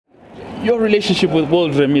Your relationship with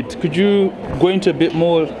WorldRemit, could you go into a bit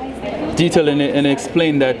more detail and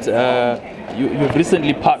explain that you've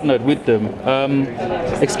recently partnered with them?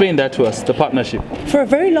 Explain that to us, the partnership. For a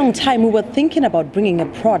very long time, we were thinking about bringing a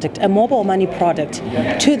product, a mobile money product,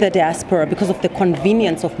 to the diaspora because of the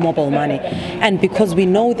convenience of mobile money, and because we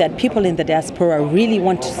know that people in the diaspora really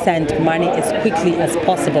want to send money as quickly as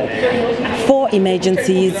possible for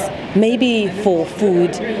emergencies, maybe for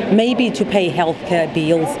food, maybe to pay healthcare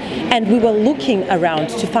bills. And we were looking around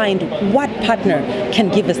to find what partner can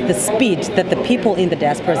give us the speed that the people in the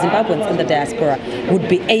diaspora, Zimbabweans in the diaspora, would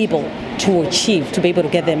be able to achieve, to be able to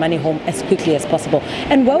get their money home as quickly as possible.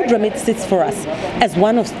 And WorldRemit sits for us as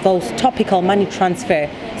one of those topical money transfer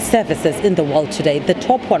services in the world today. The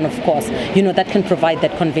top one, of course, that can provide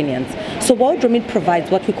that convenience. So WorldRemit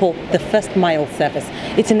provides what we call the first mile service.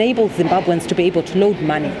 It enables Zimbabweans to be able to load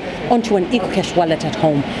money onto an EcoCash wallet at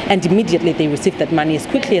home, and immediately they receive that money as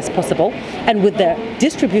quickly as possible. And with the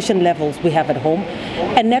distribution levels we have at home,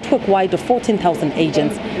 a network wide of 14,000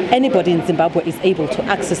 agents, anybody in Zimbabwe is able to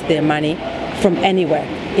access their money from anywhere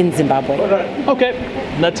in Zimbabwe. Okay,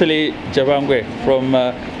 Natalie Jabangwe from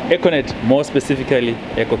EcoNet, more specifically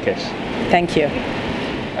EcoCash. Thank you.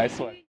 Nice one.